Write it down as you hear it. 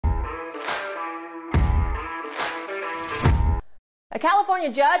A California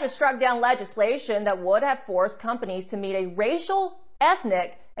judge has struck down legislation that would have forced companies to meet a racial,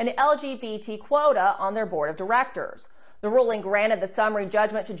 ethnic, and LGBT quota on their board of directors. The ruling granted the summary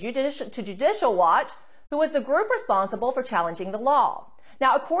judgment to Judicial Watch, who was the group responsible for challenging the law.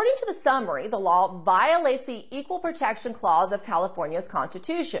 Now, according to the summary, the law violates the Equal Protection Clause of California's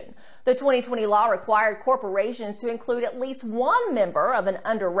Constitution. The 2020 law required corporations to include at least one member of an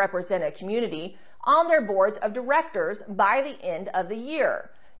underrepresented community on their boards of directors by the end of the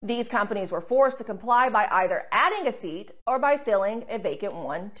year. These companies were forced to comply by either adding a seat or by filling a vacant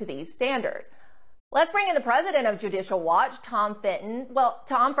one to these standards. Let's bring in the president of Judicial Watch, Tom Fenton. Well,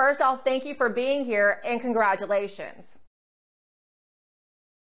 Tom, first off, thank you for being here and congratulations.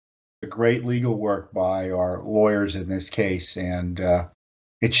 Great legal work by our lawyers in this case, and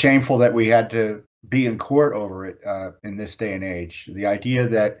it's shameful that we had to be in court over it in this day and age. The idea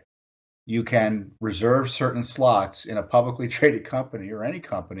that you can reserve certain slots in a publicly traded company or any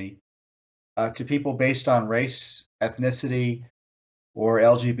company to people based on race, ethnicity, or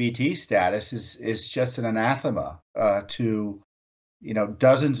LGBT status is just an anathema to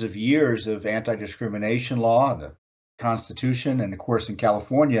dozens of years of anti-discrimination law, the Constitution, and of course in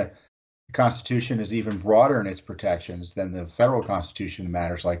California, the Constitution is even broader in its protections than the federal Constitution in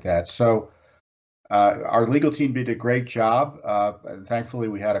matters like that. So our legal team did a great job. And thankfully,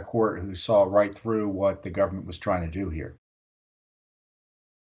 we had a court who saw right through what the government was trying to do here.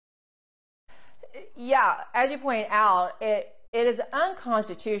 Yeah, as you point out, it is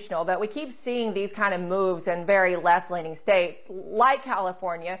unconstitutional, but we keep seeing these kind of moves in very left-leaning states like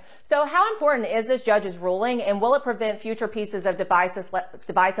California. So how important is this judge's ruling, and will it prevent future pieces of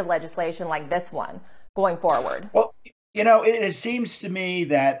divisive legislation like this one going forward? Well, it seems to me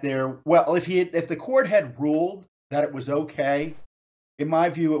that if the court had ruled that it was okay, in my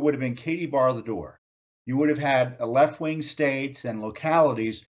view, it would have been Katie bar the door. You would have had left-wing states and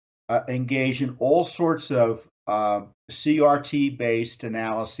localities engage in all sorts of CRT-based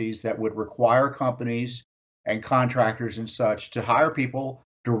analyses that would require companies and contractors and such to hire people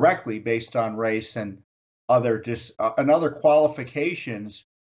directly based on race and other qualifications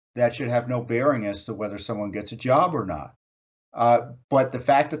that should have no bearing as to whether someone gets a job or not. But the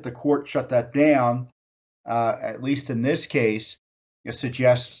fact that the court shut that down, at least in this case,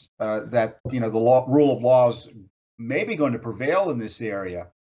 suggests that the rule of law is maybe going to prevail in this area.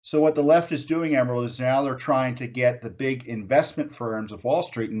 So what the left is doing, Emerald, is now they're trying to get the big investment firms of Wall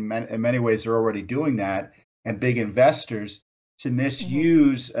Street, in many ways they're already doing that, and big investors to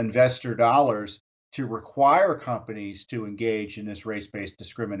misuse investor dollars to require companies to engage in this race-based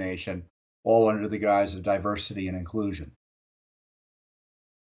discrimination, all under the guise of diversity and inclusion.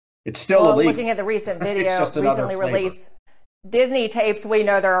 It's still illegal. Looking at the recent video recently released Disney tapes, we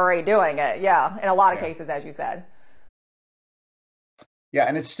know they're already doing it. Yeah, in a lot of cases, as you said. Yeah,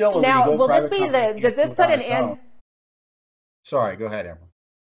 and it's still illegal. Now, will this be does this put an end? Sorry, go ahead, Emerald.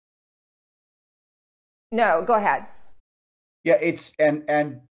 No, go ahead. Yeah,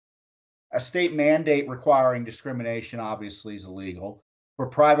 and a state mandate requiring discrimination obviously is illegal. For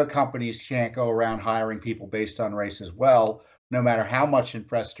private companies can't go around hiring people based on race as well, no matter how much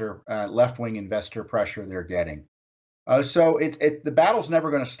left-wing investor pressure they're getting. So the battle's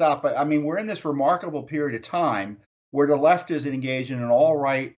never going to stop. But I mean, we're in this remarkable period of time where the left is engaged in an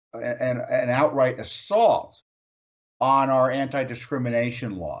outright assault on our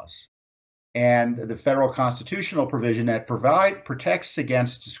anti-discrimination laws. And the federal constitutional provision that protects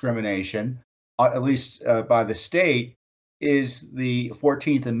against discrimination, at least by the state, is the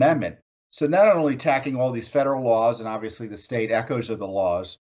 14th Amendment. So not only attacking all these federal laws and obviously the state echoes of the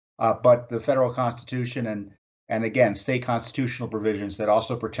laws, but the federal constitution and again, state constitutional provisions that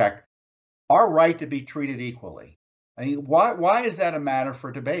also protect our right to be treated equally. I mean, why is that a matter for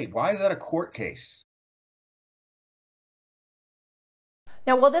debate? Why is that a court case?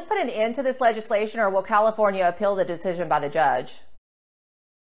 Now, will this put an end to this legislation, or will California appeal the decision by the judge?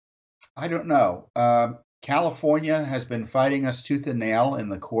 I don't know. California has been fighting us tooth and nail in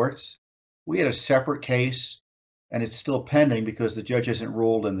the courts. We had a separate case, and it's still pending because the judge hasn't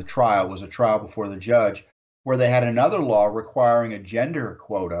ruled in the trial. It was a trial before the judge, where they had another law requiring a gender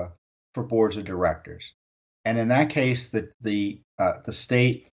quota for boards of directors. And in that case, the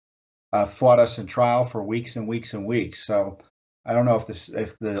state fought us in trial for weeks and weeks and weeks. So I don't know if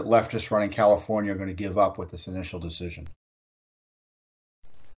the leftists running California are going to give up with this initial decision.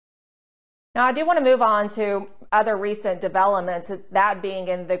 Now, I do want to move on to other recent developments, that being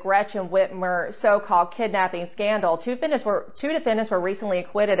in the Gretchen Whitmer so-called kidnapping scandal. Two defendants were recently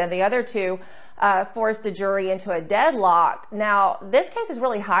acquitted, and the other two forced the jury into a deadlock. Now, this case has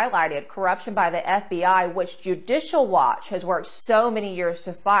really highlighted corruption by the FBI, which Judicial Watch has worked so many years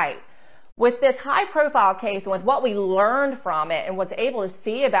to fight. With this high-profile case and with what we learned from it and was able to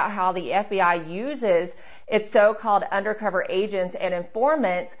see about how the FBI uses its so-called undercover agents and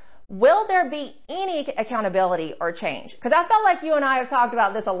informants, will there be any accountability or change? Because I felt like you and I have talked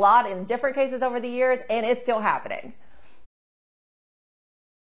about this a lot in different cases over the years, and it's still happening.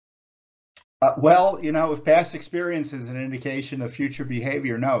 Well, you know, if past experience is an indication of future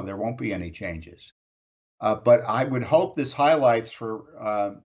behavior, no, there won't be any changes. But I would hope this highlights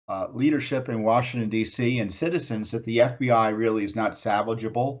for leadership in Washington, D.C. and citizens that the FBI really is not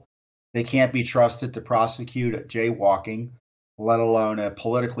salvageable. They can't be trusted to prosecute jaywalking, let alone a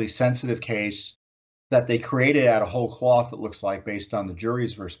politically sensitive case that they created out of whole cloth, it looks like, based on the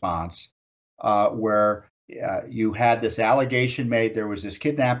jury's response, where you had this allegation made there was this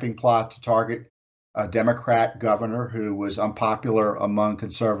kidnapping plot to target a Democrat governor who was unpopular among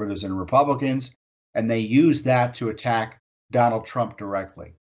conservatives and Republicans, and they used that to attack Donald Trump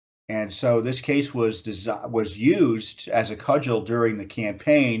directly. And so this case was used as a cudgel during the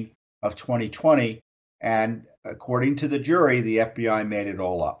campaign of 2020, and according to the jury, the FBI made it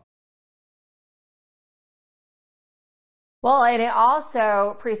all up. Well, and it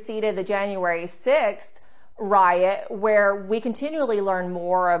also preceded the January 6th riot, where we continually learn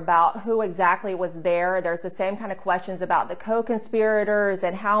more about who exactly was there. There's the same kind of questions about the co-conspirators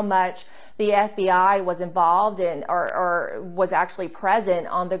and how much the FBI was involved in or was actually present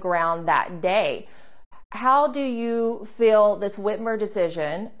on the ground that day. How do you feel this Whitmer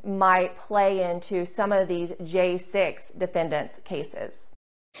decision might play into some of these J6 defendants' cases?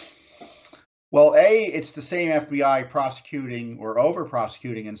 Well, it's the same FBI prosecuting or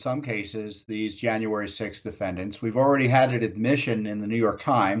over-prosecuting in some cases these January 6th defendants. We've already had an admission in the New York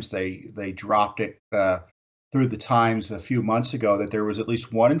Times. They dropped it through the Times a few months ago that there was at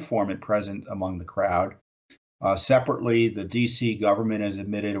least one informant present among the crowd. Separately, the D.C. government has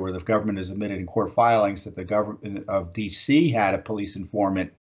admitted, or the government has admitted in court filings, that the government of D.C. had a police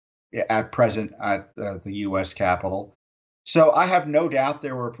informant present at the U.S. Capitol. So I have no doubt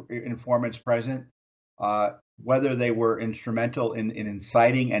there were informants present. Whether they were instrumental in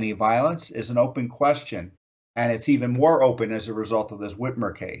inciting any violence is an open question, and it's even more open as a result of this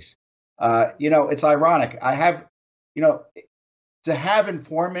Whitmer case. It's ironic. To have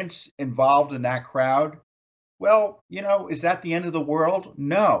informants involved in that crowd, well, is that the end of the world?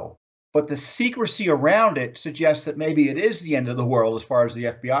 No. But the secrecy around it suggests that maybe it is the end of the world as far as the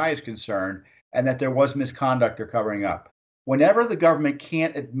FBI is concerned, and that there was misconduct they're covering up. Whenever the government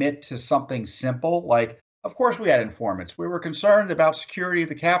can't admit to something simple, like, of course we had informants. We were concerned about security of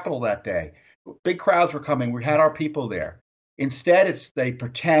the Capitol that day. Big crowds were coming. We had our people there. Instead, they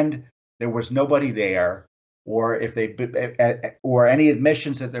pretend there was nobody there, or or any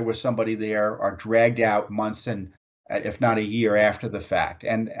admissions that there was somebody there are dragged out months and, if not a year, after the fact,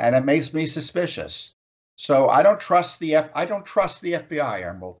 and it makes me suspicious. So I don't trust the FBI,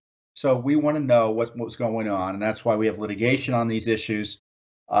 Emerald. So we want to know what's going on, and that's why we have litigation on these issues,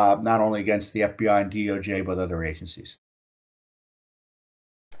 not only against the FBI and DOJ, but other agencies.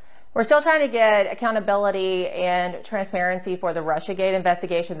 We're still trying to get accountability and transparency for the Russiagate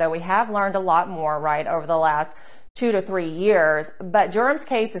investigation, though we have learned a lot more, right, over the last 2 to 3 years. But Durham's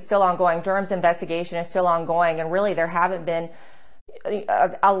case is still ongoing. Durham's investigation is still ongoing, and really there haven't been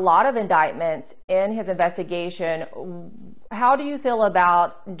a lot of indictments in his investigation. How do you feel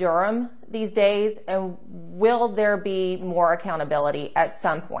about Durham these days, and will there be more accountability at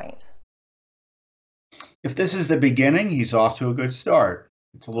some point? If this is the beginning, he's off to a good start.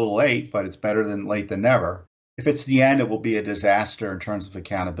 It's a little late, but it's better than late than never. If it's the end, it will be a disaster in terms of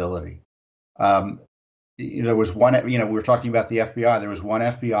accountability. There was one, we were talking about the FBI. There was one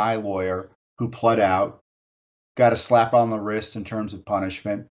FBI lawyer who pled out, got a slap on the wrist in terms of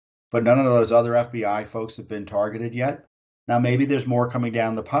punishment, but none of those other FBI folks have been targeted yet. Now, maybe there's more coming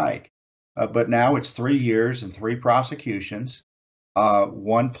down the pike, but now it's 3 years and 3 prosecutions,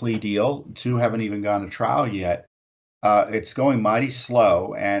 1 plea deal, 2 haven't even gone to trial yet. It's going mighty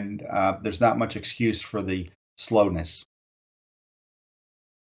slow, and there's not much excuse for the slowness.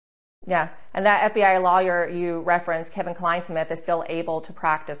 Yeah, and that FBI lawyer you referenced, Kevin Kleinsmith, is still able to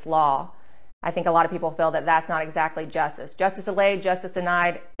practice law. I think a lot of people feel that that's not exactly justice. Justice delayed, justice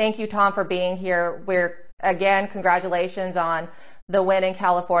denied. Thank you, Tom, for being here. Again, congratulations on the win in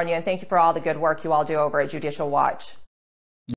California, and thank you for all the good work you all do over at Judicial Watch.